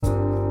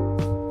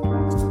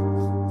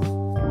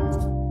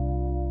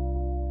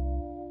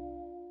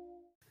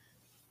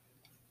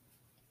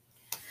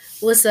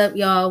What's up,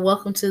 y'all?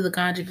 Welcome to the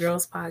Ganja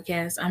Girls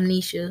podcast. I'm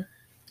Nisha.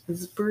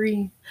 This is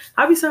Bree.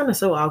 I be sounding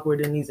so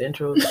awkward in these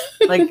intros.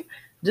 Like,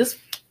 just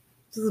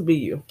be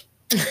you.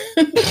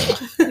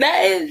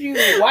 That is you.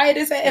 White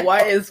as hell.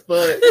 White as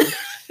fuck.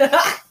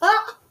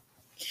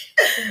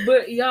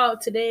 But y'all,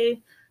 today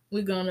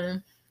we're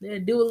gonna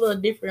do a little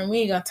different. We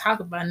ain't gonna talk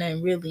about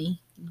nothing really.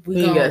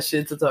 We ain't got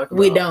shit to talk about.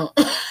 We don't.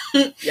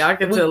 Y'all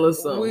can tell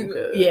us something.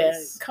 Yeah,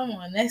 come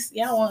on.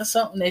 Y'all want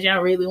something that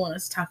y'all really want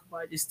us to talk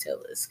about, just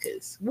tell us,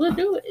 because we'll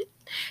do it.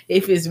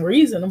 If it's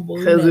reasonable.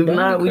 Because if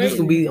not, we just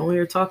gonna be on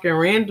here talking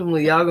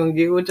randomly. Y'all gonna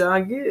get what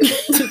y'all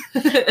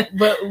get.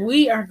 But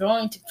we are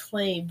going to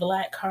play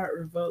Black Heart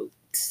Revolt.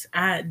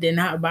 I did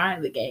not buy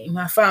the game.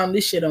 I found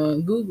this shit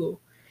on Google.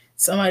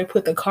 Somebody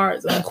put the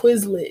cards on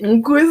Quizlet.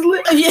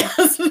 Quizlet?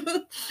 Yes.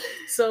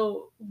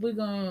 So we're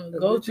gonna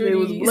go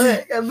through these.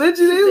 Black. I bet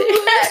you they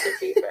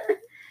was black.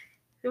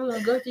 We're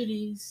gonna go through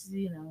these.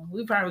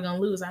 We probably gonna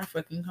lose our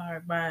fucking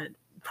card by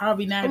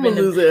probably not I'm even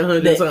gonna lose it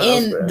 100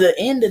 times. The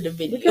end of the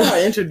video. Look how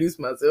I introduced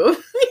myself.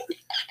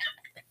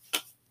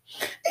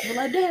 We're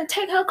like, damn,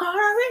 take her card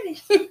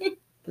already.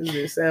 What does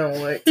it sound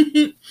like?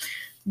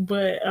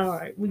 But all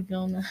right, we're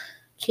gonna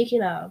kick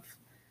it off.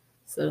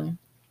 So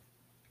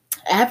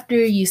after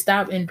you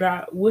stop and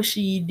drop, what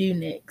should you do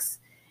next?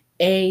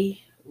 A,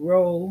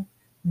 roll.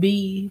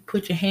 B,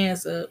 put your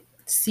hands up.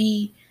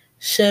 C,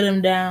 shut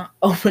them down,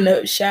 open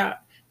up shop.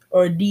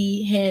 Or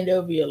D, hand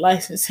over your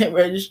license and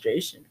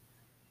registration.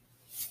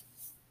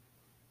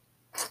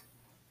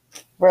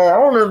 Bro, I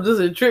don't know if this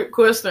is a trick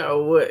question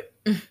or what.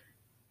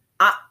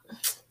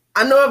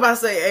 I know if I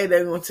say A,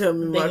 they're gonna tell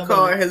me my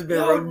car has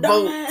been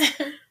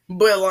revoked.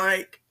 But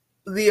like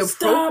the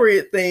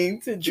appropriate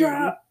thing to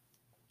drop,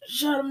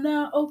 shut them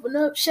down, open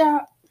up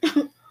shop.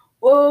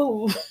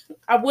 Whoa,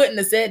 I wouldn't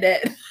have said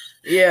that.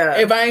 Yeah,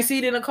 if I ain't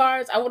seen it in the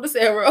cards, I would have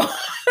said roll.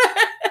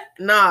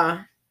 Nah,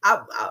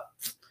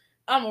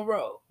 I'm a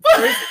roll.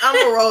 I'm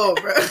a roll,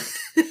 bro.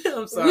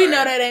 I'm sorry. We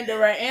know that ain't the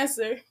right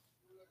answer.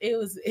 It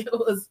was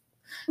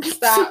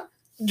stop,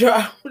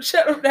 drop,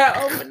 shut them down,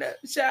 open up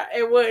shop.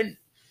 It wasn't.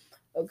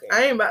 Okay.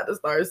 I ain't about to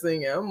start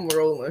singing. I'm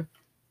rolling.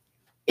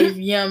 If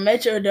Young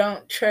Metro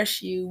don't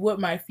trust you, what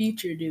might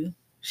Future do?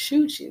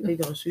 Shoot you. He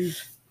gonna shoot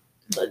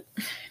you. Look,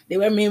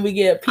 that mean we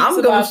get a piece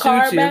of our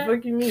card back?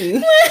 What you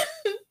mean?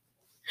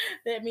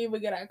 That mean we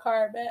get our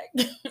card back?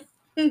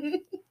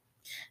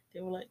 They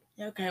were like,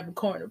 y'all can have a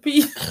corner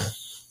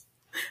piece.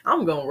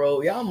 I'm gonna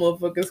roll. Y'all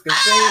motherfuckers can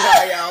sing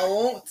how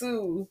y'all want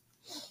to.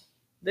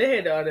 They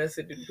had all that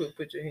shit to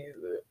put your hands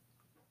up.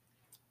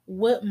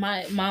 What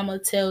might mama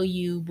tell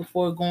you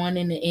before going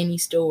into any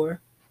store?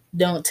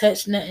 Don't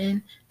touch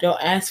nothing.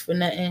 Don't ask for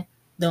nothing.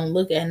 Don't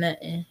look at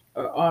nothing.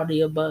 Or all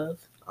the above.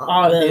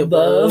 All the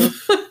above.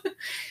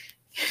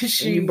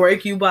 You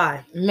break, you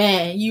buy.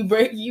 Man, you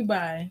break, you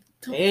buy.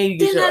 And you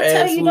get your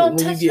ass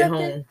whooped when you get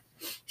home.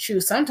 She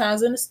was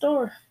sometimes in the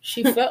store.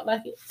 She felt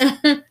like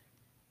it.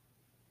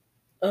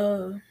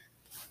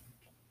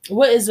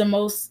 What is the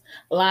most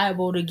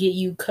liable to get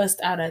you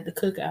cussed out at the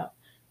cookout?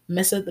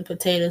 Mess up the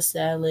potato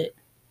salad.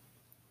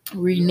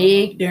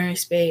 Renege during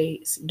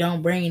spades.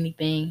 Don't bring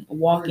anything.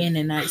 Walk in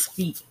and not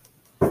speak.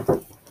 I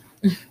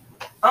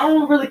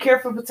don't really care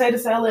for potato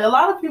salad. A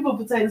lot of people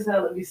potato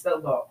salad be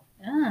stuck off.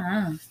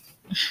 You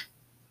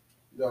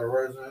got a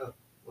raise hand?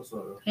 What's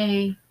up?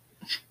 Hey.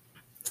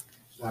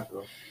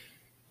 Snapper.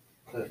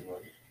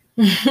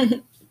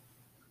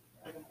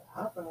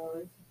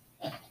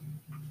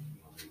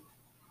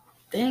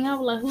 Dang, I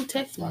was like, who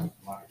texted me?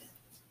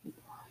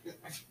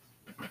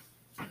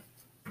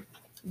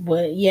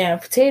 But yeah,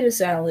 potato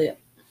salad.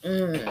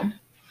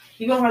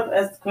 You're gonna have to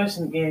ask the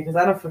question again because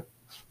I don't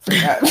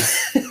forgot.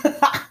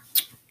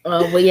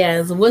 But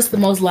yeah, so what's the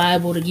most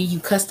liable to get you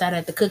cussed out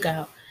at the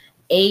cookout?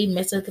 A,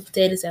 mess up the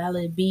potato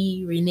salad.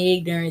 B,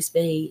 renege during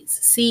spades.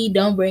 C,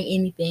 don't bring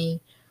anything.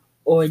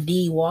 Or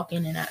D, walk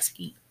in and not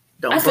speak.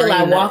 I feel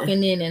like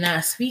walking in and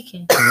not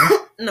speaking.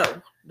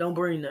 No, don't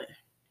bring nothing.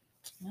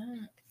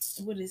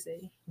 What did it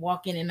say?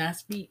 Walk in and not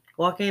speak.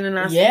 Walk in and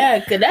not speak. Yeah,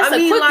 because that's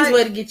the quickest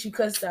way to get you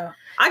cussed out.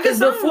 I guess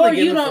before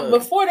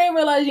they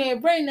realize you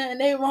ain't bring nothing,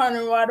 they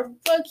wondering why the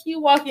fuck you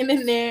walking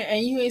in there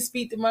and you ain't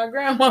speak to my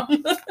grandma.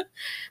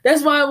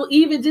 That's why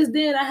even just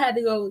then I had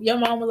to go. Your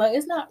mom was like,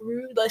 "It's not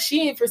rude." Like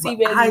she ain't perceive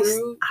it as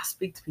rude. I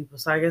speak to people,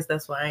 so I guess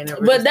that's why I ain't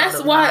never. But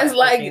that's why it's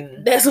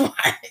like that's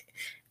why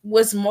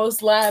what's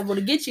most liable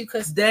to get you.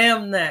 Cause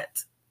damn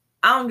that.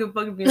 I don't give a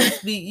fuck if you don't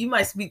speak. You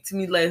might speak to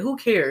me like, who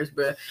cares,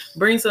 bro?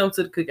 Bring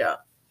something to the cookout.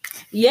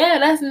 Yeah,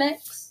 that's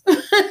next.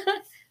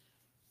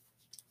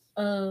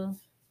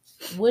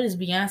 What is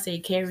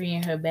Beyonce carrying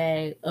in her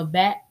bag? A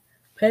bat,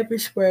 pepper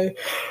spray,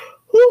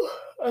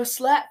 a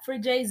slap for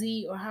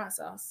Jay-Z, or hot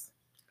sauce?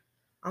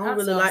 I don't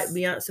really like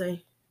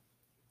Beyonce.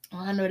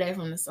 Well, I know that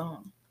from the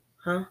song.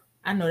 Huh?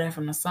 I know that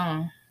from the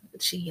song.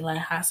 She like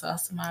hot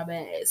sauce in my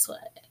bag.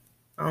 Swag.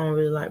 I don't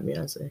really like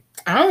Beyonce.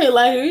 I don't really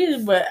like her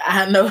either, but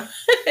I know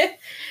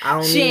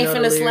she ain't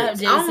finna slap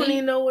Jay-Z. I don't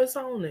even know what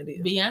song it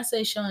is.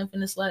 Beyonce sure ain't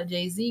finna slap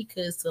Jay-Z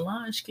because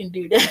Solange can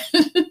do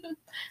that.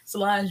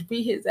 Solange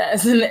beat his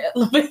ass in the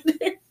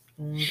elevator.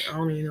 I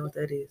don't even know what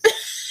that is.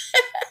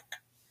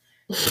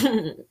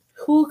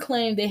 Who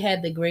claimed they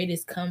had the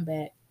greatest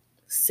comeback?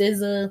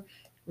 SZA,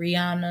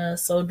 Rihanna,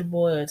 Soulja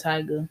Boy, or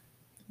Tyga?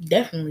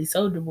 Definitely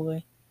Soulja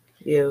Boy.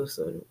 Yeah, it was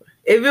Soulja Boy.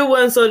 If it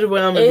wasn't Soulja Boy,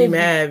 I'm gonna be If-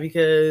 mad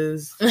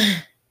because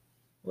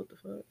what the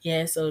fuck?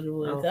 Yeah, Soulja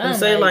Boy. I was 'Cause gonna I'm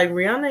say like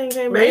Rihanna ain't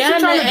came back. She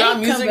trying to ain't drop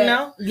come music back.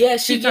 now. Yeah,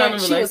 She trying to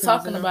she release was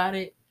talking music now. about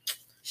it.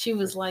 She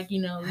was like,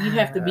 you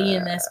have to be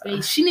in that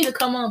space. She need to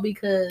come on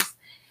because,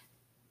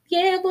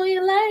 yeah, boy,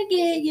 you like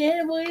it.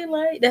 Yeah, boy, you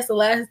like it. That's the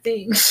last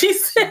thing she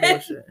said.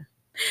 Bullshit.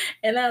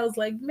 And I was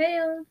like,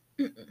 ma'am.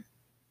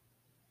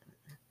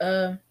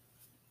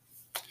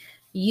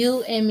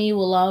 You and me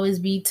will always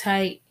be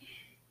tight.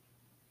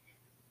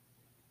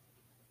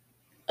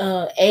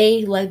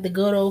 A, like the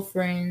good old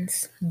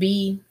friends.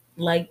 B,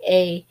 like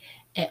A,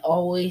 and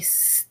always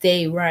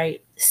stay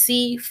right.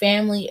 C,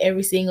 family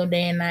every single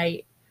day and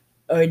night.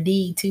 Or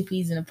D, two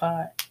peas in a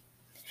pod.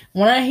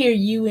 When I hear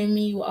you and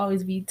me will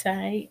always be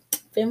tight,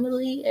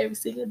 family every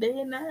single day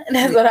and night.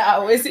 That's what I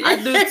always hear. I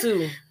do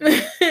too.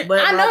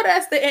 But I know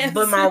that's the answer.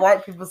 But my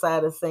white people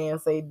side of saying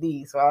say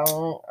D, so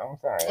I'm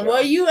sorry.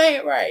 Well, you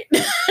ain't right.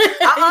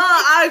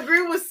 I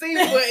agree with C,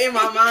 but in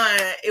my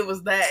mind it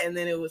was that, and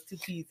then it was two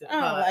peas in a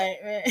I'm pod.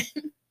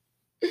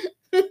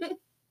 like, man.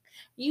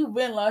 You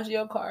been lost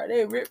your car.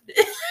 They ripped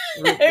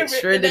it.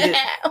 Shredded in it.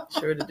 half.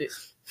 Shredded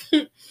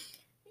it.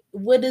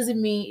 What does it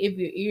mean if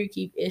your ear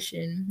keep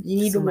itching? You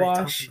need Somebody to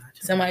talking wash. about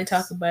you. Somebody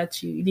talk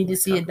about you. You need to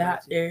see a Somebody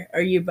talking about doctor,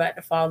 or you're about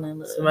to fall in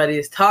love. Somebody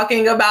is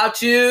talking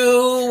about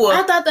you.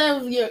 I thought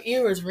that was your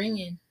ear was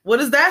ringing. What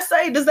does that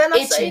say? Does that not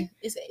Itching. say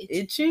It's itching.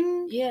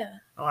 itching? Yeah.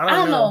 Oh, I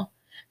don't know.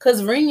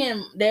 Because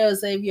ringing, they'll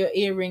say if your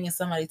ear ringing,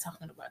 somebody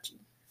talking about you.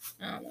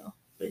 I don't know what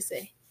they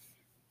say.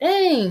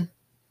 Dang.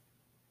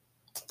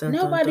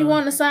 Nobody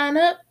want to sign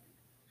up.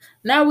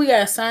 Now we got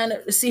to sign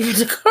up to see what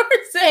the card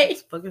say.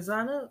 Let's fucking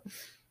sign up.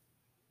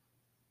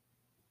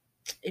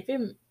 If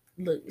it,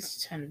 look,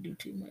 it's trying to do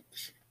too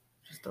much.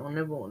 Just don't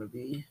ever want to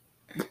be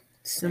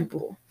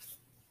Simple.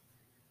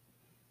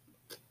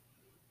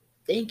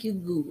 Thank you,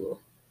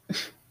 Google.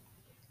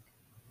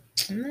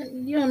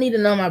 You don't need to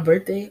know my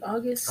birthday,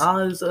 August.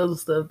 all this other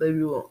stuff they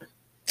be wanting.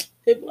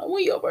 They be like,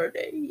 when your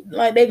birthday?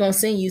 Like, they gonna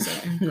send you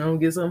something. You don't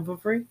get something for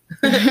free.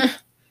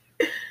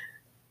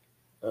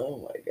 Oh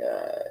my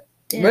god.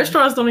 Damn.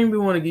 Restaurants don't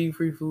even want to give you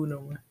free food no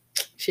more.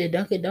 Shit,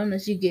 Dunkin'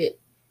 Donuts, you get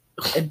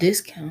a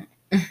discount.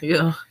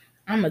 Yeah.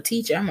 I'm a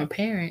teacher. I'm a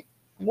parent.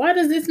 Why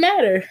does this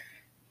matter?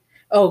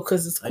 Oh,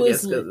 because it's I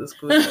guess Quizlet. because it's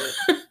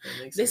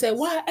Quizlet. They said,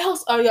 why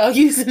else are y'all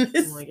using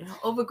this? I'm like, y'all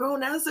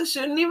overgrown assets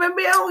shouldn't even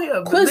be on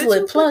here. But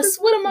Quizlet bitches Plus.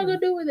 fucking- What am I going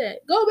to do with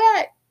that? Go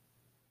back.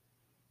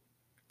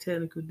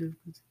 Technical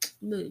difficulty.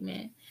 Look,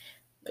 man.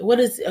 What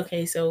does it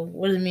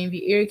mean if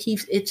your ear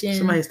keeps itching?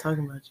 Somebody's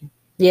talking about you.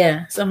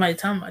 Yeah, somebody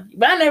talking about you.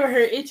 But I never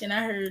heard itching.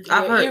 I heard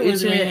I've your heard ear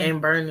was itching ringing. and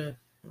burning.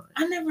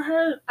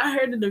 I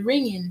heard of the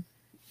ringing.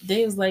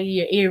 They was like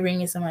your ear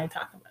ringing, somebody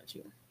talking about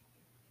you.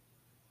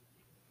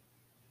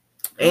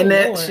 And Oh,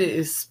 that Lord. shit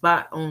is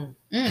spot on.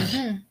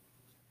 Mm-hmm.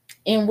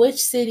 In which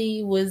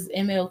city was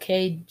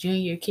MLK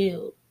Jr.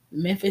 killed?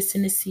 Memphis,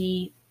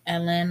 Tennessee,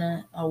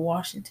 Atlanta, or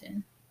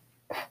Washington?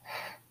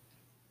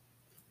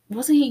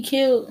 Wasn't he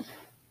killed?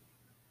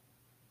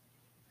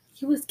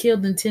 He was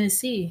killed in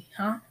Tennessee,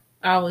 huh?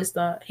 I always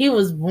thought he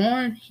was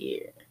born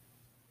here.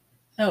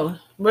 No.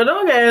 But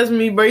don't ask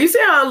me, bro. You see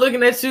how I'm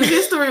looking at you?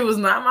 History was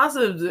not my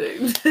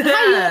subject. How you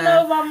don't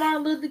know about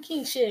Martin Luther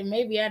King? Shit,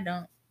 maybe I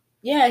don't.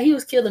 Yeah, he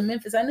was killed in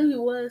Memphis. I knew he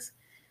was.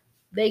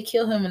 They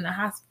killed him in the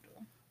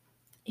hospital.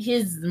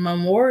 His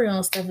memorial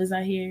and stuff is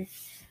out here.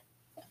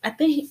 I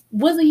think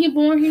wasn't he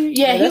born here?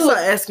 Yeah, that's he was.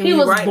 like asking he me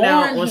was right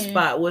now born on here.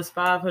 spot. What's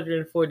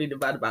 540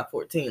 divided by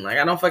 14? Like,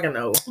 I don't fucking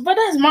know. But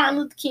that's Martin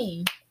Luther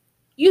King.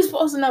 You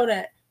supposed to know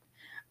that.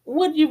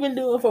 What you been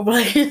doing for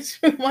Black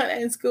History Month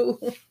in school?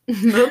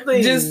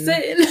 Nothing. Just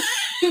sitting.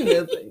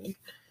 Nothing.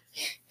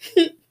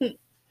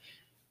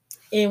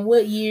 In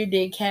what year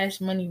did Cash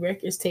Money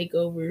Records take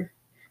over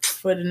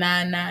for the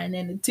 99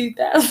 and the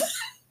 2000?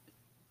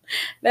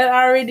 That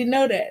I already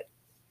know that.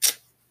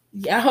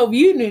 I hope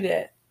you knew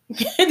that.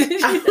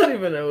 I don't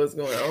even know what's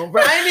going on,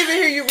 bro. I didn't even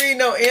hear you read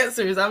no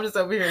answers. I'm just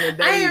over here in the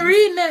day. I ain't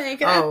read nothing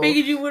because Oh. I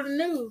figured you would have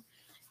knew.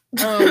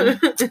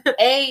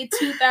 A,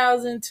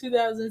 2000,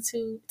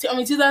 2002.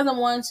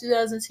 2001,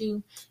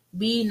 2002.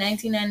 B,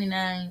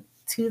 1999,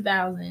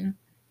 2000.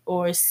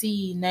 Or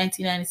C,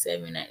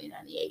 1997,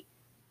 1998.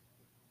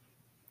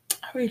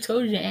 I already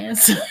told you the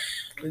answer.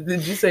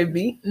 Did you say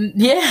B?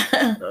 Yeah.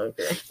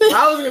 Okay.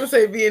 I was gonna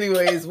say B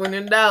anyways. When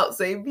in doubt,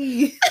 say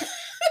B.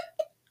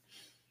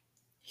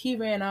 He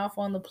ran off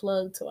on the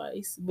plug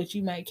twice, but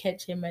you might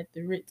catch him at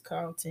the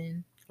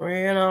Ritz-Carlton.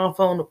 Ran off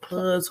on the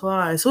plug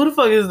twice. Who the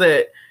fuck is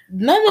that?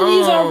 None of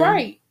these are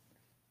right.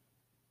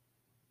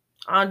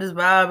 I'm just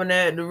vibing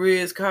at the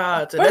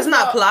Ritz-Carlton. First That's of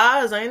not all-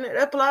 Plies, ain't it?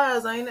 That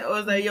Plies, ain't it? Or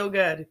is that Yo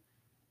Gotti?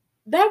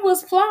 That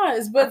was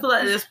Plies, I but feel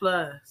like that's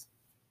Plies.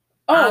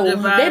 Oh,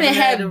 they didn't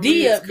have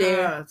D up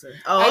there.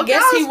 Oh, I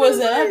guess he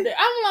wasn't up there.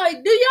 I'm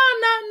like, do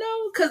y'all not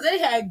know? Because they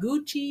had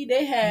Gucci,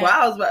 they had. Well,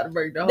 I was about to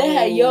break the whole. They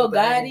had Yo thing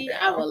Gotti. down.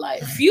 I was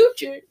like,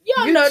 Future.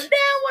 Y'all know damn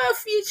well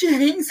Future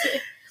ain't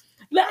say.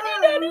 Now,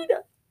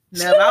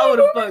 if I would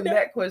have fucked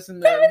that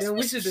question up, then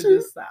we should have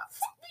just stopped.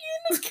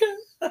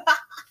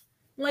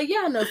 Like,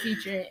 y'all know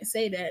Future ain't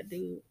say that,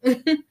 dude.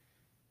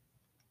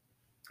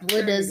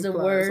 What does the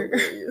word?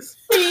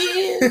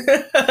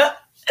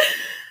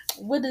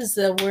 What does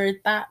the word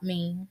thought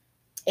mean?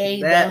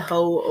 That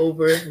hoe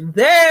over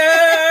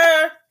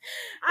there.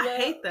 I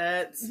hate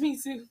that. Me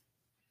too.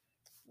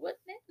 What?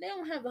 They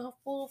don't have the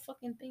full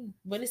fucking thing.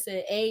 But it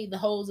said the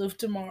hoes of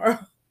tomorrow.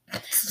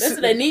 That's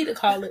what they need to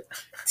call it.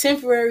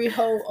 Temporary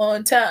hoe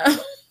on time.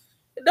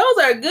 Those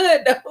are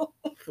good though.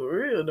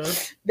 For real though.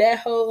 That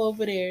hoe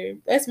over there.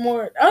 That's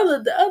more.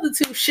 The other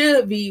two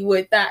should be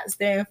what thought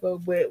stand for,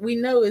 but we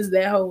know it's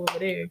that hoe over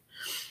there.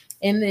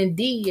 And then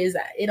D is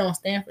it don't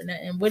stand for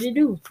nothing. What it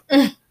do?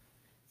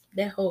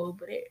 That hoe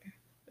over there.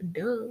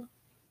 Duh.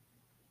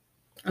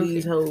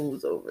 These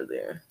hoes over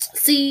there.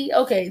 See,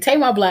 okay, take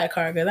my black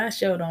card because I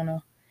sure don't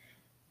know.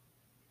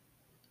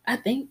 I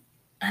think.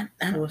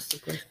 What's the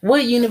question?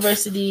 What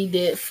university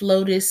did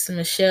FLOTUS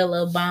Michelle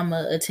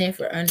Obama attend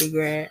for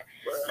undergrad?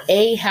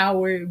 A.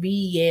 Howard, B.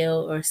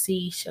 Yale, or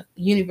C.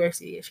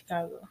 University of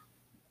Chicago?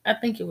 I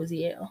think it was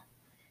Yale.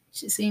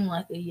 She seemed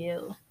like a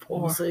Yale.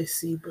 Or say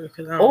C,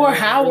 or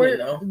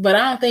Howard, but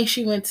I don't think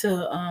she went to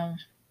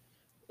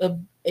a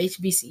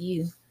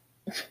HBCU.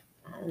 I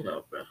don't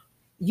know, bro.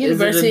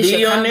 University is it a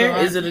D of Chicago, on there?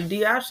 Is it a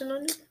D option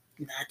on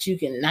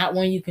there? Not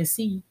one you can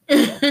see.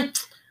 I'm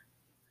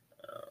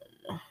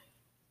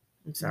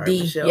sorry, D.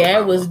 Michelle Yeah,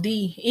 Obama. It was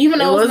D. Even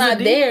though it's not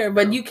there,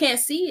 but you can't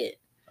see it.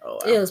 Oh,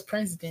 wow. It was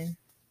Princeton.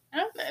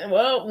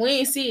 Well, we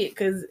ain't see it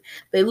because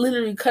they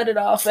literally cut it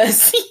off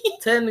as C.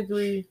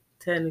 Technically,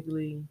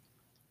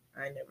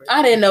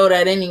 I didn't know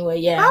that anyway.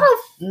 Yeah, I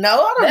don't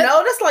know.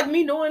 That's like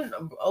me knowing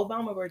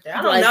Obama birthday.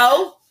 I don't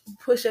know.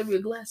 Push up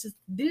your glasses.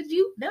 Did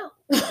you know?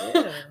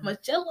 Yeah.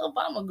 Michelle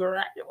Obama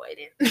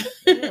graduated.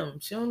 Damn,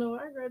 she don't know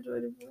where I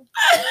graduated from.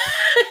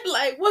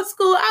 Like what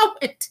school I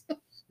went to.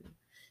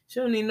 She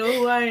don't even know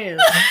who I am.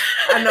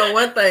 I know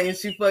one thing.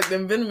 She fucked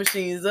them vending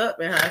machines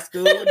up in high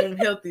school with them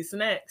healthy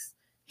snacks.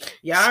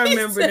 Y'all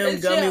remember them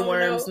gummy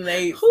worms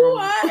made who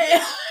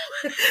I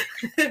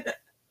am.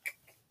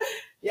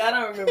 Y'all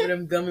don't remember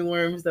them gummy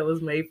worms that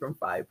was made from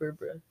fiber,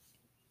 bro.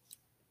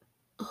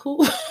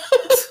 Who?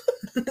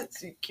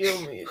 She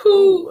killed me.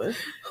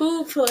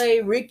 Who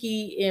played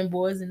Ricky in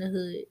Boys in the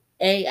Hood?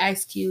 A.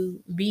 Ice Cube,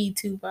 B.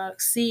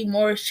 Tupac, C.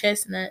 Morris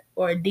Chestnut,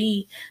 or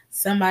D.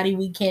 Somebody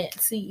we can't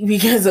see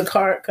because a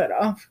card cut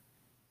off.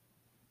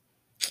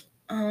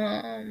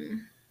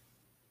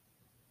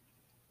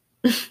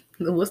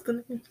 What's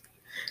the name?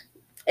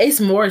 It's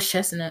Morris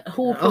Chestnut.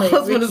 Who played? I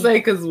was Ricky? Gonna say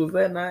because was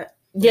that not?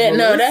 Yeah,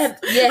 no, that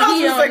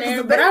he on like,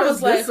 there. But I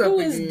was like, who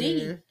is again?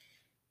 D?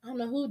 I don't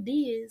know who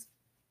D is.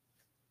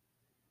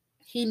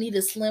 He need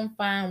a slim,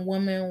 fine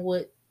woman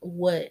with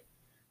what?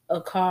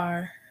 A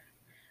car,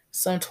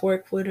 some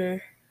twerk with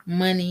her,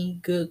 money,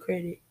 good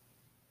credit.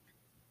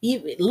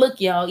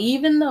 Look, y'all.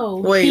 Even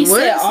though he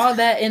said all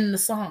that in the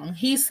song,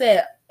 he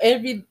said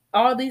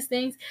all these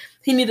things.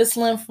 He need a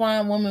slim,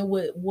 fine woman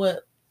with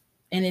what?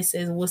 And it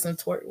says with some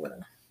twerk with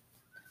her.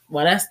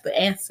 Well, that's the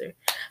answer.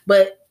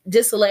 But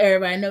just to let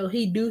everybody know,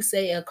 he do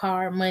say a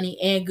car, money,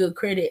 and good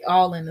credit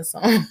all in the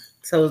song.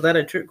 So is that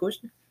a trick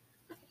question?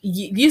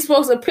 You're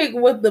supposed to pick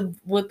what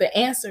the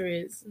answer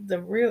is.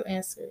 The real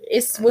answer.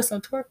 It's with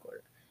some twerk with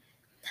her.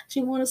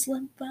 She want a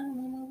slim fine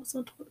woman with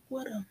some twerk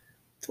with her.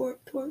 Twerk,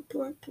 twerk,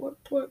 twerk, twerk,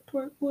 twerk,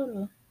 twerk with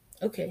her.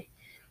 Okay.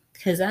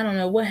 Because I don't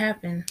know what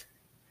happened.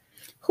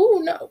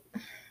 Who knows?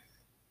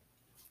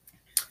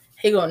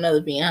 Here go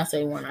another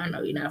Beyonce one. I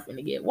know you're not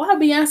finna get. Why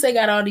Beyonce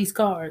got all these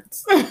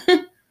cards?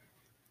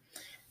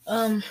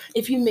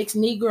 If you mix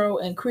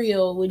Negro and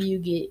Creole, what do you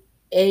get?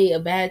 A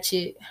bad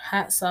chick,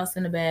 hot sauce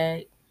in a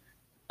bag,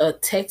 a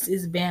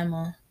Texas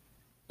Bama,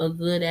 a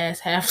good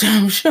ass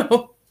halftime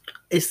show.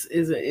 Is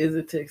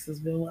it Texas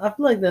Bama? I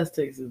feel like that's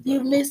Texas Bama.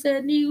 You mix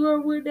that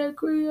Negro with that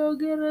Creole,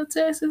 get a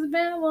Texas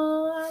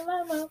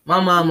Bama. My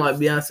mom like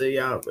Beyonce,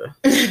 y'all, bro.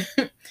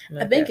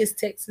 I think it's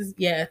Texas.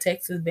 Yeah,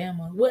 Texas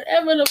Bama.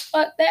 Whatever the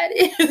fuck that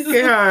is. Look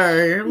at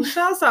her.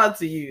 Shouts out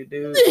to you,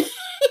 dude.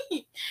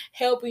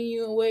 Helping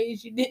you in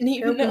ways you didn't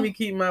even Helping know. me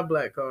keep my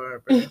black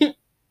card, bro.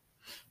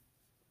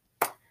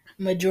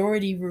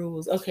 Majority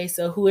rules. Okay,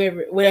 so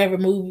whatever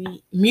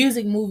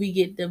music movie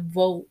get the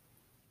vote,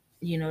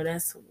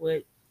 that's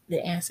what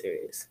the answer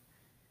is.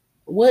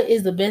 What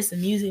is the best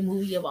music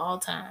movie of all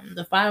time?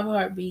 The Five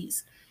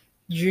Heartbeats,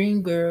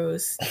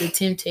 Dreamgirls, The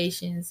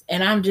Temptations,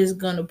 and I'm just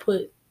gonna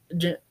put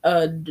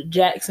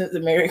Jackson's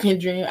American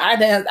Dream. I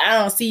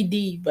don't see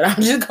D, but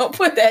I'm just gonna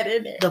put that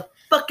in there. The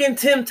fucking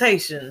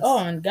Temptations.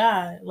 Oh my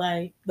god,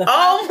 like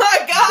oh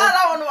my god,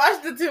 I want to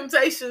watch The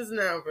Temptations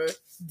now, bro.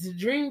 The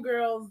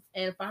Dreamgirls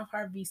and Five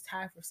Heartbeats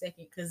tie for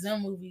second because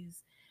them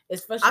movies,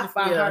 especially the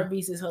Five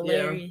Heartbeats, is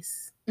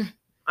hilarious. Yeah.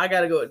 I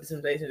gotta go with the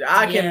Temptations.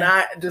 I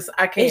Yeah.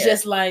 I can't. It's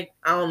just like,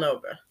 I don't know,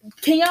 bro.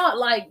 can y'all,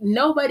 like,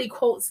 nobody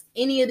quotes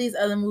any of these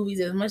other movies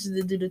as much as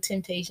they do the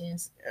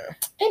Temptations. Yeah.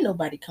 Ain't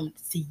nobody coming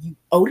to see you,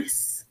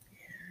 Otis.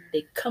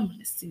 They coming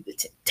to see the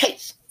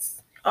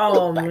Temptations.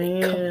 Oh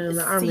Nobody coming man,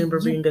 to I remember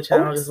see being you, a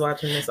child Otis. just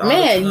watching this. All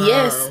Man, the time.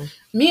 yes.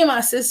 Me and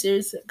my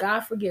sisters,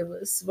 God forgive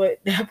us, but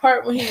that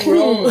part when he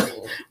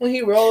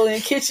rolled in the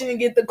kitchen and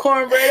get the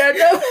cornbread, I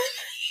know.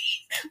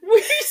 We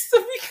used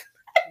to be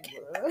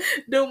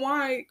the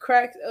wine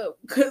cracked up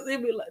because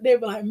they'd be like,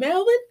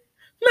 Melvin.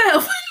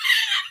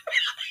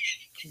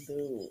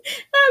 Dude.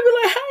 I'd be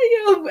like, how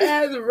your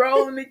ass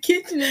roll in the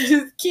kitchen and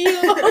just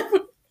kill?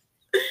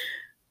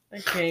 I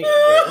can't,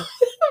 bro.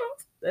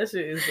 That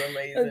shit is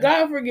amazing.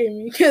 God forgive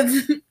me,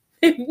 because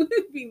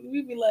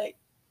we be like,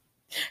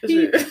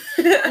 me Shit.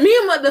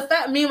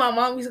 and my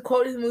mom used to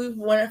quote this movie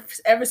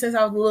ever since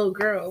I was a little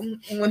girl.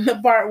 When the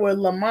part where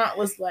Lamont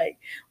was like,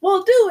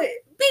 "Well, do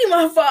it, be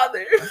my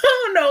father." I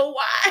don't know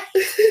why,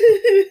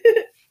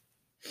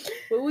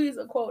 but we used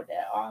to quote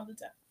that all the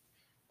time.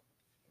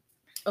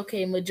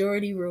 Okay,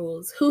 majority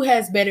rules. Who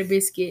has better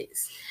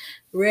biscuits?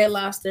 Red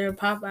Lobster,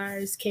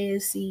 Popeyes,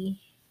 KFC.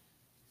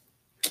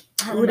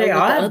 I don't Ooh, they know all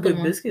what the have other good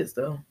one. biscuits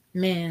though.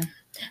 Man,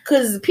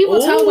 because people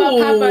talk about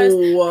Popeyes.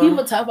 Ooh.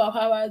 People talk about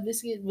Popeyes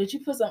biscuits, but you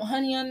put some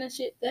honey on that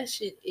shit. That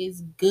shit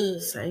is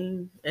good.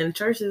 Same. And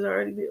church is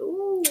already good.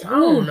 Ooh, I Ooh.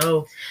 don't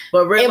know.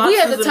 But Red If we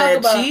had Lobster's to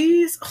and talk that about-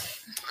 cheese.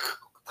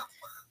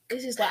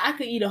 It's just like I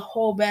could eat a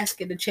whole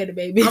basket of cheddar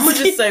bay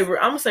biscuits. I'm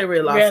gonna say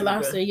Red Lobster. Red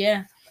Lobster,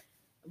 yeah.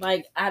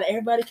 Like out of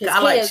everybody, because I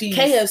like cheese.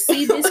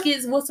 KFC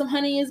biscuits with some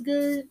honey is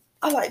good.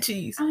 I like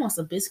cheese. I want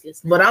some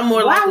biscuits. But I'm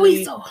more Why are we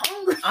likely so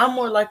hungry? I'm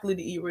more likely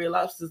to eat Red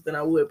Lobsters than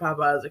I would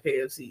Popeyes or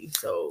KFC.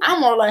 So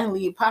I'm more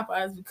likely to eat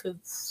Popeyes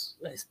because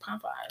it's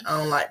Popeyes. I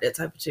don't like that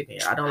type of chicken.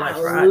 I don't like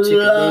I fried love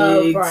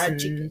chicken, fried and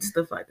chicken.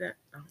 stuff like that.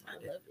 I don't I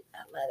like love it.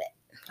 I love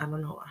it. I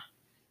don't know why.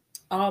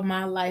 All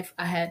my life,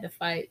 I had to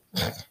fight.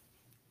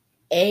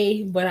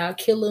 A, but I'll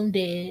kill him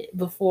dead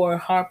before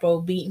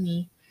Harpo beat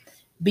me.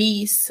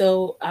 B,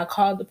 so I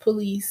called the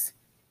police.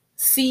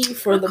 C,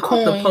 for the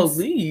Call coins. the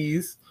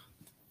police.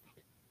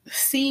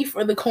 C,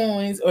 for the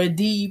coins, or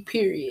D,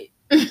 period.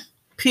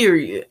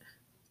 Period.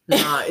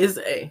 Nah, it's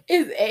A.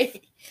 It's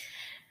A.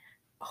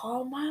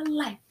 All my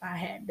life, I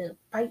had to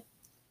fight,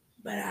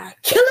 but I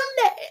kill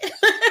him dead.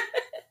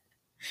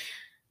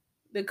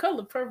 The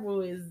color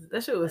purple is...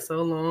 That shit was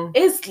so long.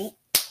 It's...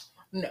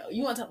 No,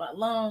 you want to talk about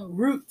long?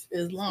 Roots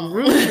is long.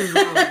 Roots is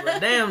long, but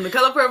damn, The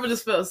Color Purple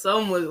just felt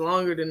so much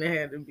longer than it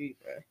had to be,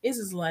 bro. It's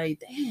just like,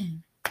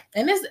 damn.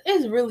 And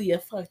it's really a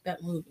fucked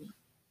up movie.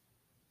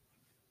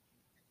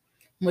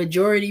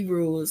 Majority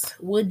rules.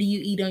 What do you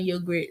eat on your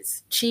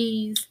grits?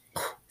 Cheese,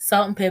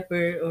 salt and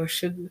pepper, or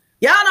sugar?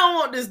 Y'all don't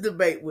want this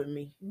debate with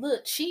me.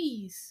 Look,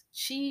 cheese.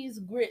 Cheese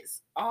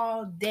grits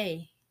all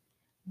day.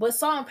 But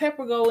salt and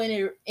pepper go in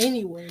it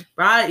anyway.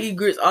 Bro, I eat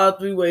grits all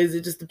three ways.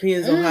 It just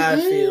depends on how I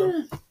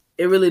feel.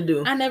 It really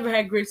do. I never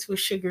had grits with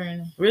sugar in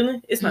them.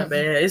 Really? It's not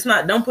bad. It's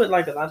not. Don't put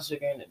like a lot of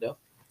sugar in it though.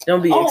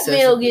 Don't be Oatmeal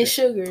excessive. get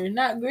sugar,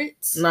 not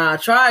grits. Nah,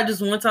 try it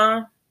just one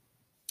time.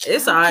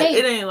 It's I alright. can't.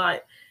 It ain't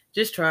like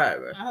just try it,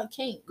 bro. I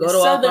can't. Go The to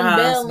Waffle Southern House,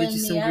 Belle get in you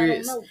some me, I don't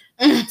grits.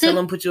 know. Tell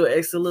them put you an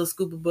extra little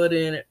scoop of butter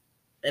in it,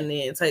 and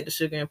then take the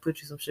sugar and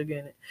put you some sugar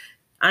in it.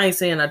 I ain't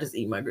saying I just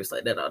eat my grits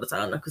like that all the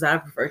time, because I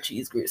prefer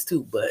cheese grits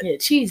too. But Yeah,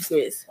 cheese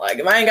grits. like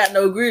if I ain't got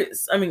no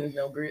grits,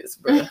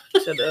 bro.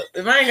 Shut up.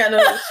 If I ain't got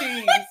no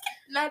cheese,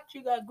 Not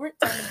you got grits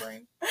on the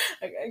brain.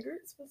 I got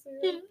grits for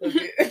sale.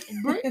 Okay.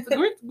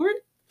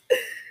 grits.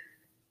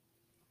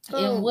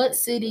 In what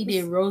city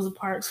did Rosa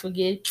Parks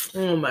forget?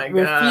 Oh my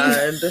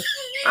Refuse- god,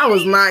 I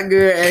was not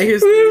good at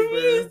history, bro.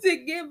 Refuse to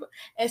give,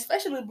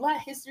 especially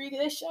Black History,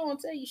 because that show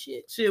don't tell you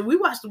shit. Shit, we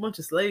watched a bunch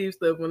of slave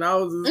stuff when I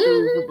was in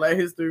school for Black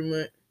History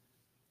Month.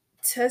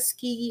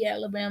 Tuskegee,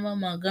 Alabama,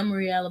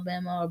 Montgomery,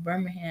 Alabama, or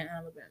Birmingham,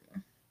 Alabama.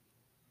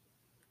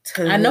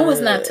 I know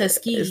it's not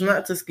Tuskegee. It's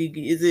not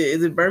Tuskegee. Is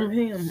it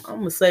Birmingham? I'm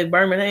gonna say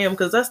Birmingham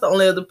because that's the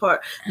only other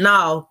part.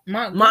 No,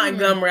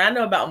 Montgomery. I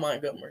know about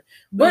Montgomery.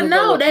 But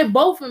no, they're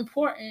both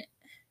important.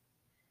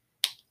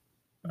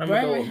 I'm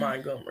gonna go with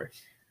Montgomery.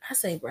 I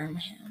say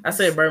Birmingham. I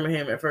said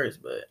Birmingham at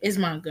first, but it's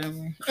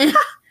Montgomery.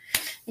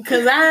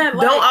 Because I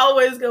like, don't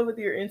always go with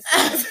your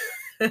instincts.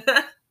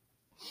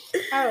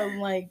 I was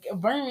like,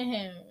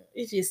 Birmingham.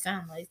 It just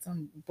sounds like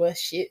some bus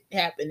shit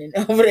happening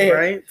over there,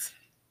 right?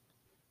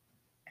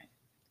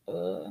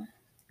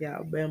 Yeah,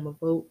 Alabama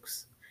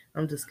folks.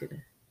 I'm just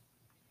kidding.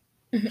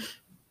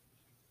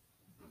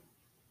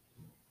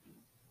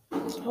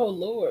 Oh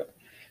Lord.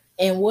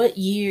 And what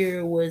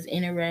year was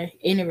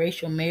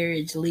interracial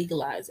marriage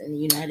legalized in the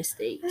United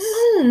States?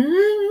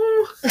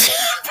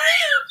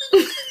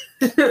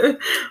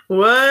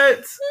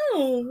 What?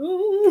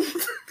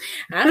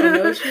 I don't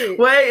know shit.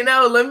 Wait,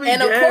 no, let me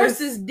and guess. Of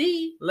course it's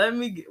D. Let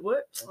me get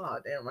what? Oh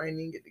damn, I didn't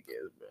even get to guess,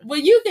 bro. Well,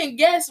 you can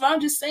guess, but I'm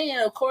just saying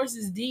of course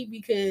it's D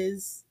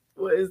because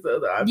what is the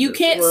other option? You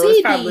can't well, see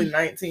it's probably D.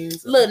 19.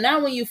 So. Look,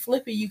 now when you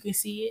flip it, you can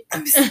see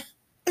it.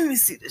 Let me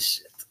see this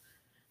shit.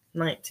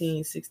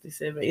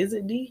 1967. Is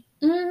it D?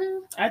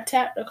 I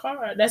tapped the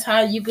card. That's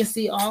how you can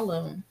see all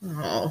of them.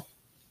 Oh.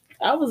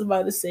 I was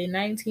about to say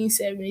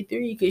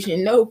 1973 because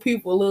you know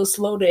people a little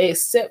slow to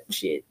accept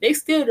shit. They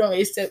still don't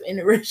accept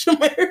interracial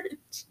marriage.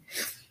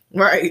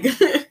 Right.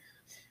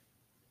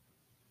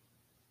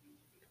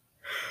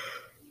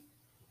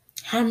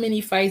 How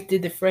many fights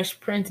did the Fresh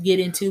Prince get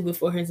into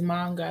before his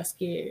mom got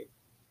scared?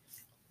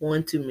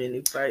 One too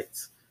many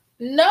fights.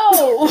 No.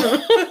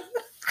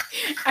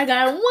 I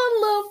got one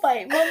little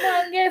fight. My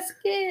mom got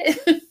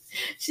scared.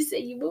 She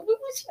said, you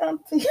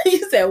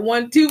said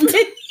one too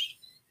many.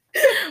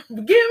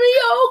 Give me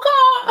your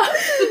car.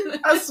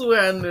 I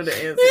swear I knew the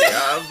answer,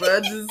 y'all, but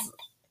I just...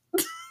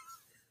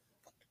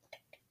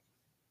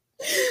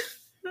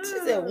 She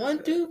said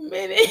one too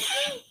many.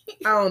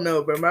 I don't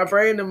know, but my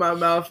brain and my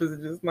mouth is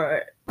just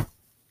not...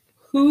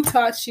 Who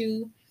taught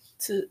you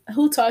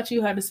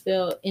how to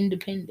spell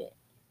independent?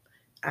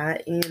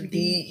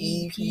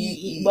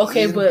 INDEPE.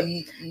 Okay, but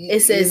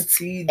it says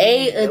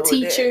A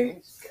teacher,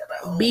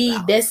 B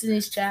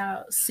Destiny's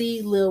Child,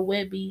 C Lil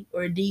Webby,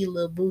 or D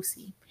Lil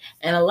Boosie.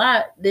 And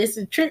this is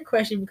a trick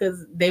question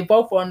because they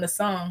both on the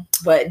song,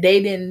 but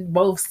they didn't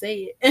both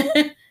say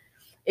it.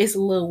 It's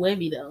Lil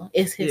Webby though.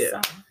 It's his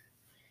song.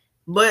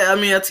 But I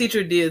mean, a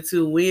teacher did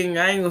too. I ain't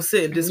gonna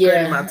sit and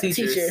discredit my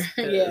teachers.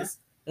 Yeah.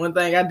 One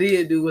thing I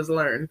did do was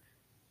learn.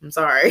 I'm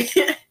sorry.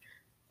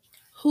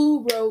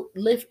 Who wrote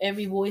 "Lift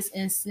Every Voice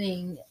and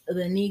Sing"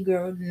 the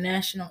Negro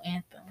National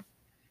Anthem?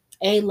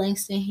 A.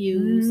 Langston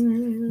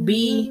Hughes,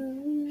 B.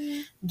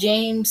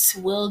 James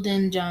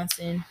Weldon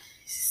Johnson,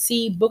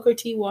 C. Booker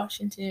T.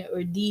 Washington,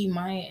 or D.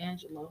 Maya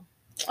Angelou.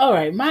 All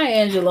right,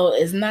 Maya Angelou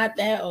is not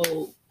that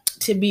old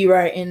to be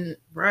writing.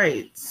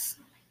 Right.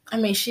 I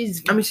mean,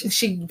 she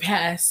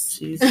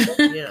passed.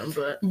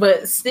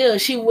 But still,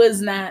 she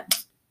was not.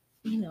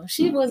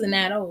 She wasn't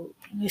that old.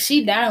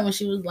 She died when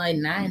she was like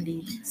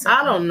 90.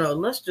 I don't know.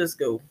 Let's just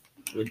go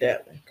with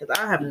that one because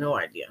I have no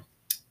idea.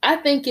 I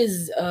think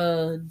it's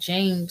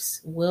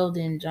James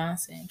Weldon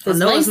Johnson.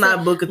 No, it's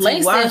not Booker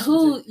T.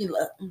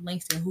 Washington.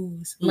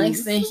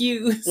 Langston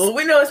Hughes. Well,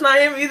 we know it's not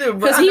him either.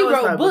 Because he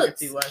wrote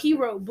books. He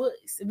wrote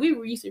books. We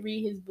used to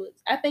read his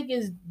books. I think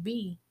it's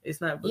B.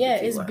 It's not Booker T. Yeah,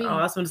 it's B. Oh,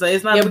 I was going to say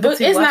it's not Booker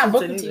T. Washington. It's not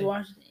Booker T.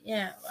 Washington.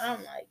 Yeah,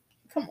 I'm like,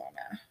 come on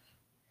now.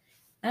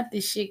 Not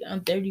this shit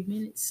on 30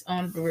 minutes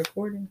on the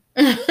recording.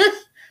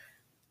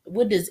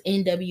 What does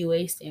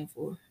NWA stand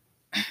for?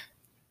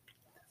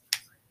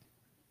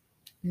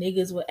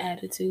 Niggas with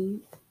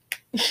attitude.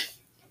 We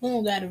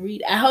don't gotta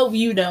read. I hope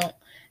you don't.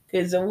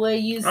 Because the way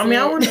you said... I mean,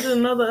 I wanted to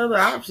know the other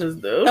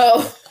options, though.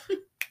 Oh.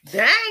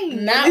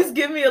 Dang. At least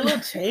give me a little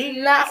change.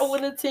 Not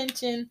with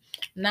attention.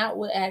 Not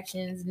with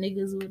actions.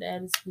 Niggas with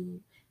attitude.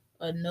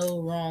 Or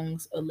no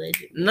wrongs,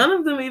 allegedly. None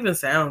of them even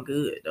sound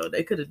good, though.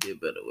 They could have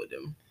did better with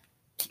them.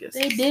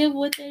 They did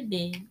what they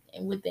did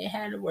and what they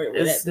had to work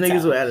with. It's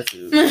niggas with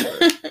attitude.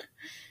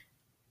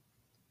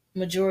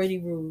 Majority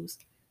rules.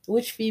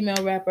 Which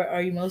female rapper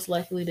are you most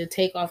likely to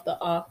take off the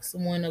aux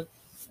when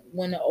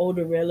an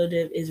older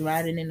relative is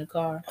riding in the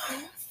car?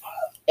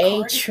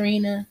 A.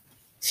 Trina.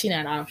 She not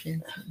an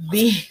option.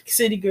 B.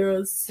 City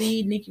Girls.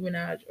 C. Nicki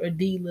Minaj. Or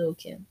D. Lil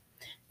Kim.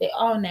 They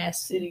all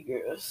nasty. City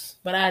Girls.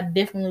 But I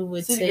definitely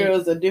would say... City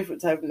Girls are a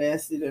different type of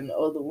nasty than the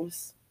other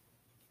ones.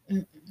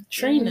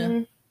 Trina.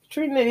 Mm-hmm.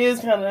 Trina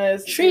is kind of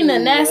nasty. Trina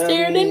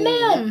nastier than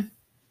them.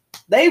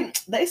 They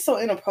so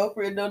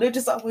inappropriate though. They're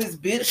just always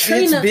bitch.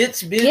 Yeah,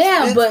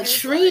 bitch, but bitch.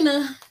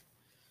 Trina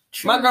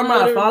my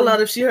grandma would fall out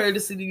if she heard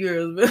the City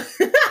Girls. But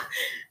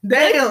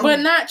damn. But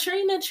not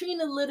Trina.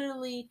 Trina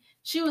literally,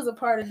 she was a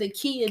part of the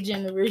Kia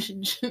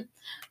generation.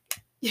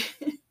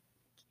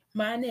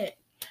 My neck,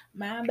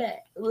 my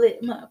back,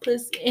 lit my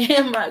pussy,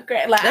 and my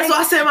crack. Like, that's why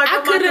I said my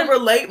grandma could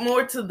relate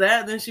more to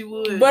that than she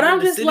would. But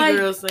I'm just City like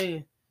Girls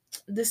saying.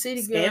 The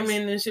City Girls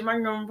scamming and shit. My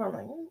grandma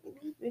probably like,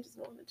 bitches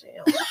going to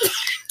jail.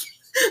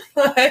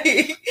 Like,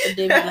 they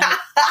be like,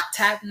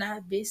 top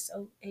notch bitch,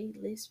 so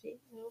A-list fit.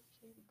 Girl,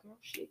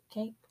 shit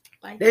can't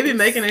like. They be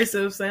making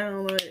themselves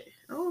sound like,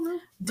 I don't know.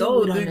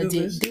 Do it on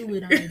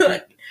the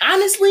dick.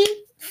 Honestly,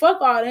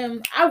 fuck all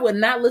them. I would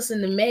not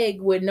listen to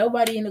Meg with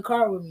nobody in the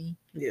car with me.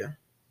 Yeah.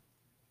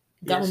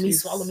 Gobble me,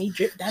 swallow me,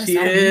 drip down the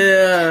side.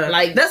 Yeah.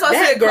 Like that's why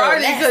I said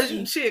Cardi because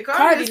shit,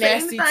 Cardi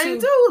nasty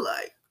too.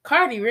 Like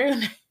Cardi real.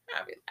 I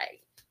be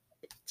like,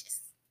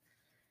 just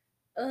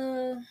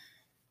okay.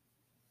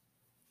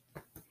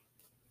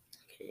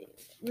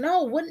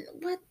 No, what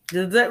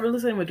does that really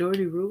say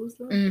majority rules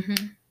though?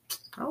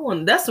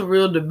 Mm-hmm. That's a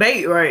real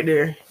debate right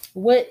there.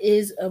 What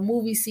is a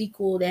movie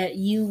sequel that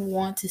you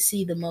want to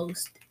see the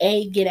most?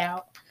 A. Get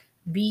Out.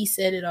 B.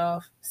 Set It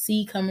Off.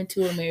 C. Coming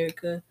to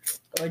America.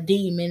 Or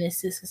D. Menace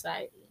to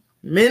Society.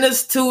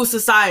 Menace to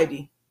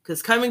Society.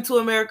 Because Coming to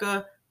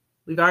America,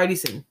 we've already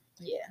seen.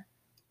 Yeah.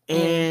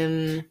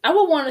 And I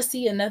would want to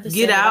see another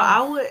Get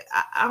Out.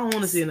 I don't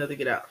want to see another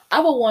Get Out.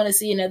 I would want to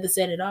see another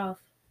Set It Off.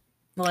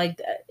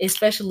 Like,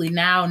 especially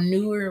now,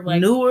 newer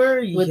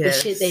with the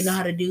shit they know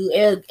how to do.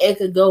 It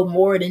could go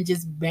more than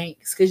just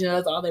banks because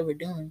that's all they were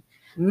doing.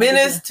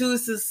 Menace to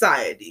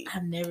Society.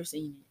 I've never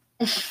seen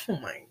it. Oh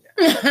my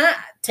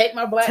Take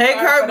my black Take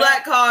card her for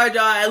black card,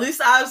 y'all. At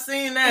least I've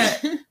seen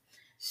that. that.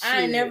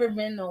 I ain't Shit. never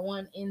been the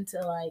one into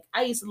like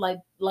I used to like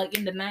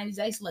in the 90s,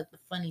 I used to like the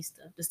funny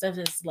stuff. The stuff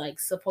that's like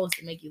supposed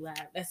to make you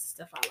laugh. That's the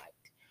stuff I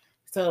liked.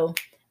 So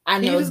I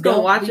Can you know just go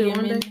Don't watch Be it a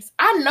one day? Menace.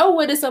 I know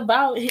what it's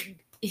about.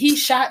 He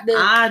shot the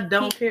I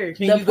don't care.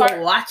 Can the you part-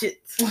 go watch it?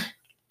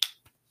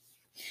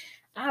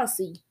 I'll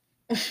see.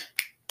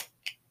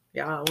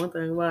 Y'all, one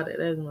thing about it,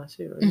 that's my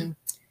shit right now.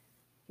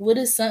 What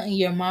is something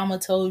your mama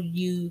told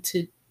you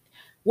to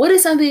What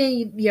is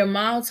something your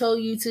mom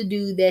told you to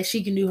do that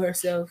she can do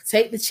herself?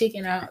 Take the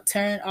chicken out,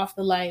 turn off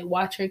the light,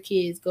 watch her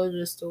kids, go to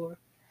the store.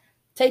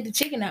 Take the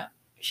chicken out.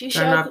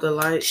 Turn off the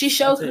light. She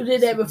showed Take did the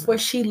that chicken before out.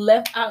 she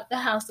left out the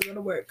house to go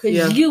to work. Because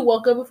Yeah. you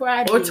woke up before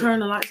I did. Or turn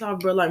the lights off,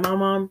 bro. Like my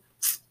mom,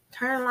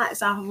 turn the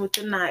lights off with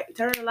the night.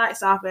 Turn the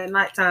lights off at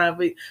nighttime.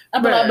 But,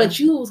 I'm like, bruh. but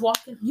you was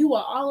walking, you were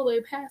all the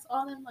way past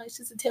all them lights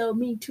just to tell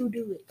me to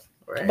do it.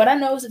 Right. But I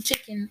know it's a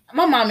chicken.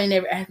 My mom ain't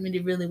never asked me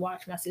to really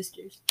watch my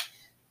sisters.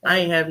 I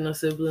ain't have no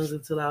siblings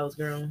until I was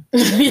grown.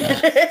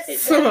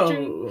 That's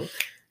true. So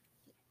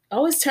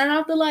Always turn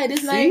off the light.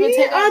 It's not see, even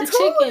take I out the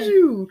told chicken.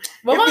 you.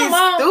 But It my be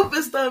mom,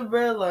 stupid stuff,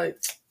 bro. Like,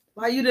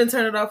 why you didn't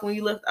turn it off when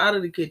you left out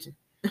of the kitchen?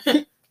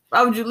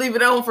 Why would you leave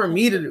it on for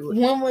me to do it?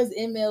 when was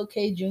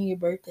MLK Jr.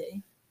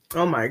 birthday?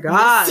 Oh my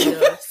god. December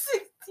yo.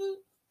 16th.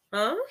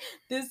 Huh?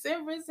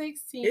 December 16th.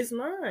 It's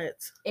not.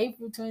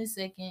 April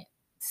 22nd,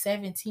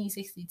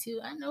 1762.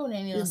 I know that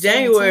ain't no It's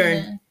January.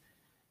 17.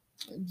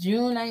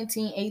 June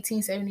 19,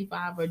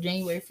 1875, or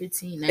January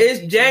 15,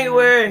 It's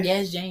January. Yeah,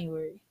 it's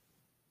January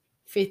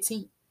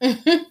 15th.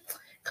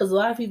 Because a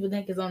lot of people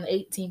think it's on the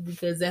 18th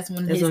because that's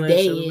when That's his when they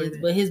day celebrate is,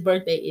 it. but his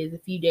birthday is a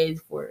few days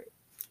before it.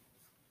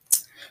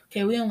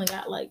 Okay, we only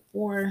got like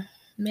 4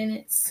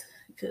 minutes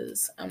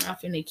because I'm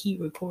not finna keep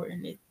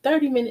recording it.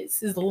 30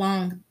 minutes is a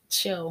long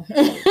show.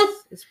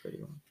 It's pretty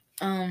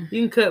long.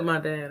 You can cut my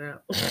dad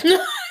out.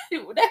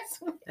 That's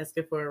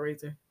Asking for a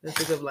razor. That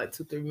took up like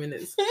 2-3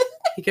 minutes.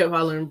 He kept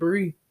hollering,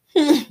 Bree.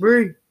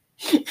 Bree.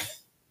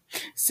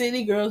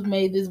 City girls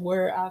made this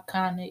word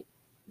iconic.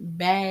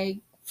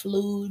 Bag,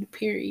 fluid,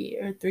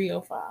 period, or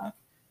 305.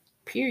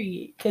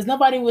 Period. Because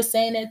nobody was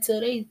saying that till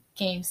they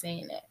came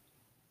saying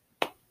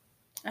that.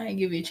 I didn't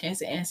give you a chance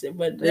to answer,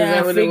 but Is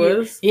that what it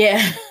was?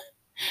 Yeah.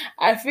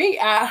 I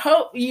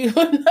hope you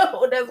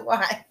know that's why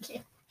I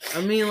can't.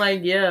 I mean,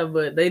 like, yeah,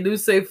 but they do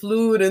say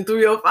fluid and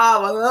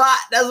 305 a lot.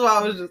 That's why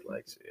I was just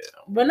like, shit.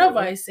 But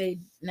nobody say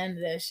none of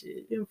that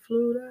shit. Get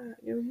fluid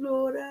out. Get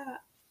fluid out.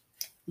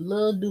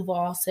 Lil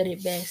Duval said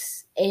it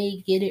best. A,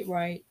 get it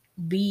right.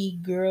 B,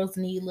 girls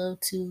need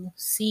love too.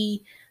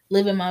 C,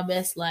 living my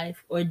best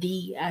life. Or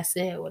D, I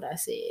said what I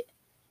said.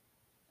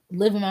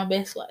 Living my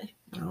best life.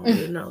 I don't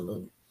really know,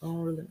 Lil. I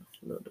don't really know.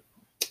 Lil.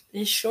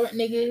 This short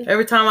nigga.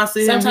 Every time I see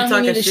him, he Sometimes he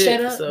talking need to shit.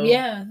 shut up. So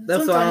Yeah.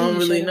 that's why I sometimes don't he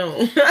need really to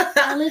know. shut up.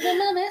 I live in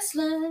my best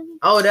life.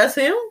 Oh, that's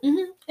him?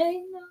 Mm-hmm.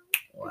 Ain't no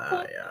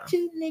Wow, yeah.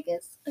 two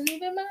niggas. I live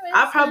in my best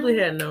I probably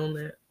life. had known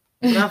that,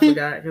 but I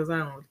forgot because I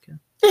don't really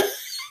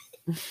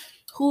care.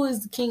 Who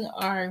is the king of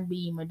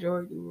R&B?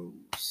 Majority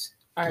rules.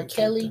 R.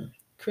 Kelly,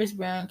 Chris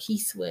Brown,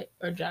 Keith Sweat,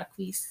 or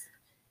Jacquees?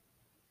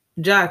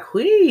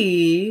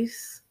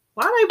 Jacquees?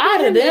 Why they Out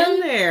put of him in them?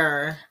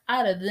 there?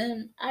 Out of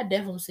them, I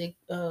definitely say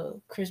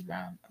Chris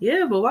Brown.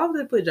 Yeah, but why would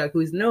they put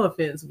Jacquees? No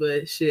offense,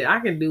 but shit, I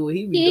can do what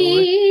he be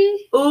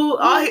doing. Ooh,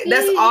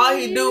 that's all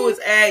he do is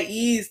add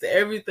ease to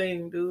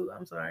everything, dude.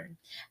 I'm sorry.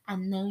 I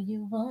know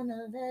you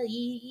wanna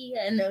leave.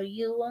 I know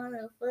you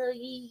wanna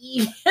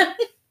leave.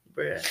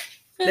 Bruh.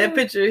 That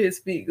picture of his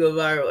feet go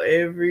viral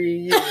every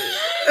year.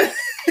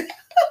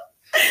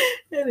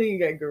 That nigga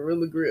got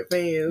Gorilla Grip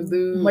fans,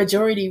 dude.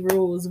 Majority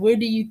rules. Where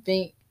do you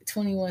think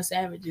 21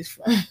 Savage is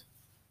from?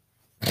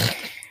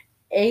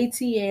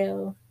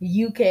 ATL,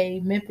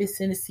 UK, Memphis,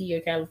 Tennessee, or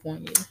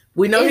California?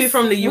 We know he's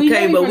from the We know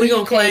UK, he but from we the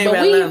gonna UK, claim but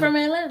Atlanta. we from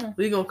Atlanta.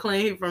 We gonna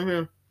claim he from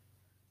him.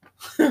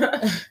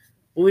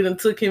 We done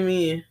took him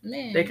in.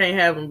 Man, They can't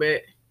have him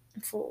back.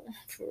 for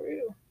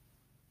real.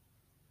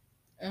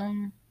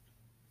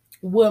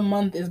 What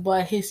month is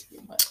Black History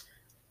Month?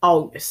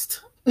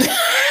 August.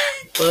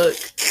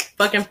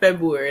 Fucking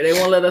February. They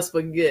won't let us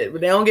forget,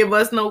 but they don't give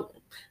us no.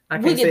 I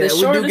We can't get say the that. We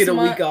do shortest get a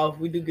month. week off.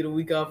 We do get a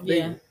week off.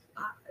 Yeah.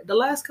 The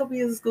last couple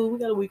years of school, we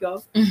got a week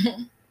off.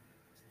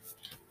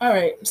 All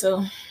right,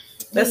 so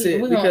That's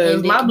it. we gonna Because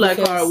end my it black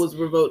because- card was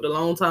revoked a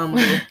long time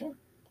ago.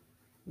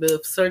 The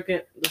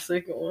second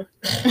one.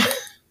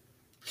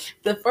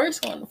 The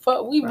first one,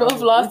 fuck, we both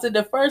Probably. lost it.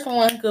 The first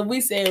one because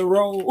we said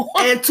roll.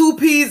 And 2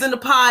 peas in the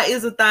pie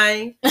is a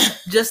thing.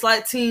 Just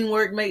like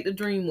teamwork make the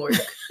dream work.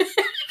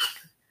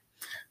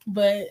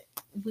 But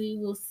we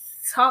will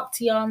talk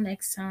to y'all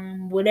next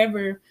time.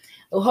 Whatever.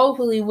 Well,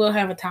 hopefully we'll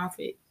have a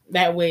topic.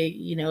 That way,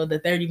 you know, the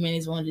 30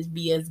 minutes won't just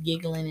be us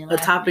giggling and A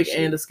laughing topic shit.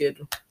 and a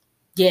schedule.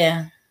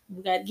 Yeah.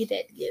 We gotta get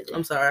that together.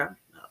 I'm sorry.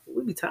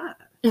 We be tired.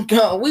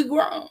 Go, we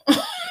grown.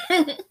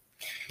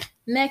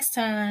 Next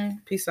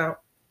time. Peace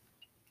out.